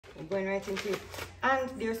I'm going right into it. And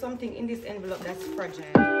there's something in this envelope that's fragile.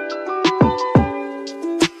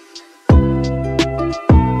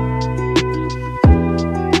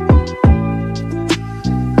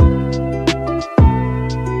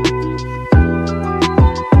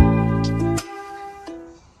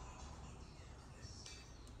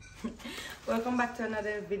 Welcome back to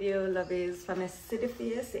another video, lovies. From a city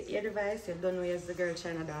face, your ear device, you don't know it's the girl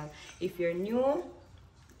chynnadoll. If you're new,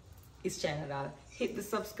 it's chynnadoll. Hit the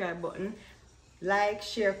subscribe button, like,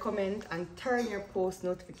 share, comment, and turn your post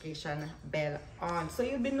notification bell on so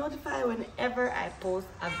you'll be notified whenever I post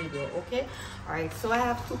a video. Okay, all right, so I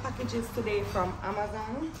have two packages today from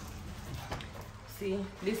Amazon. See,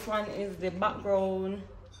 this one is the background,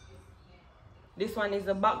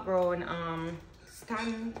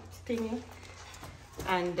 stand thingy,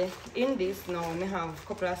 and in this now we have a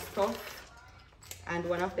couple of stuff, and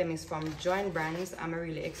one of them is from Join Brands. I'm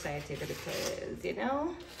really excited because, you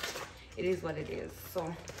know, it is what it is.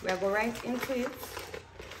 So we'll go right into it.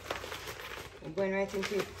 We're going right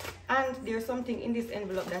into it. And there's something in this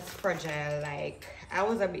envelope that's fragile. Like, I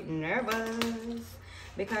was a bit nervous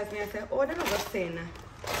because me I said, oh, they're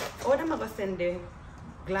gonna send the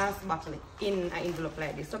glass bottle in an envelope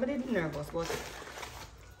like this. So I'm a little nervous, but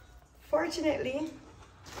fortunately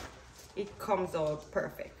it comes out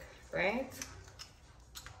perfect, right?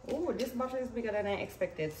 Oh, this bottle is bigger than I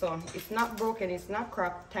expected. So it's not broken, it's not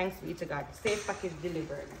cracked, thanks be to God. Safe package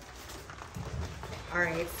delivered. All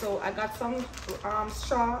right, so I got some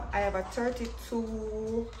straw. I have a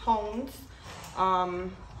 32 ounce I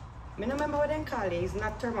don't remember what they call it. It's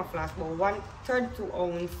not thermoflask, but one 32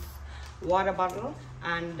 ounce water bottle.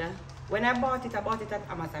 And when I bought it at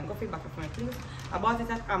Amazon. Go feedback for me, please. I bought it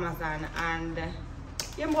at Amazon, and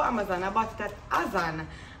I bought it at Amazon,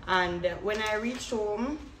 and when I reached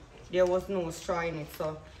home there was no straw in it.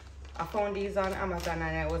 So I found these on Amazon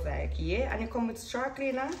and I was like, yeah, and it comes with straw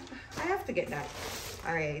cleaner. I have to get that.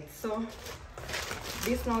 All right, so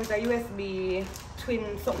this now is a USB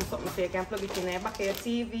twin something, so you can plug it in the back of your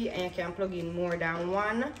TV, and you can plug in more than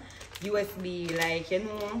one USB, like, you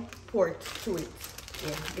know, port to it.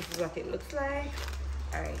 Yeah, this is what it looks like.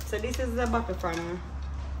 All right, so this is the bottle from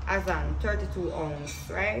Amazon, 32 ounce,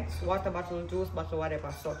 right? Water bottle, juice bottle,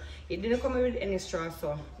 whatever. So it didn't come with any straws,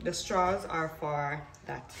 so the straws are for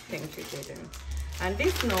that thing treated. And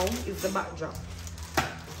this now is the backdrop.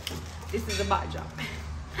 This is the backdrop.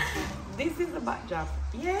 This is the backdrop.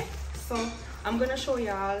 Yeah, so I'm gonna show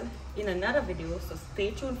y'all in another video, so stay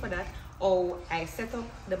tuned for that. How I set up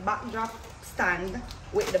the backdrop stand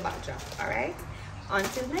with the backdrop. All right,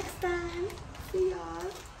 until next time, see y'all.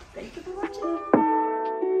 Thank you for watching.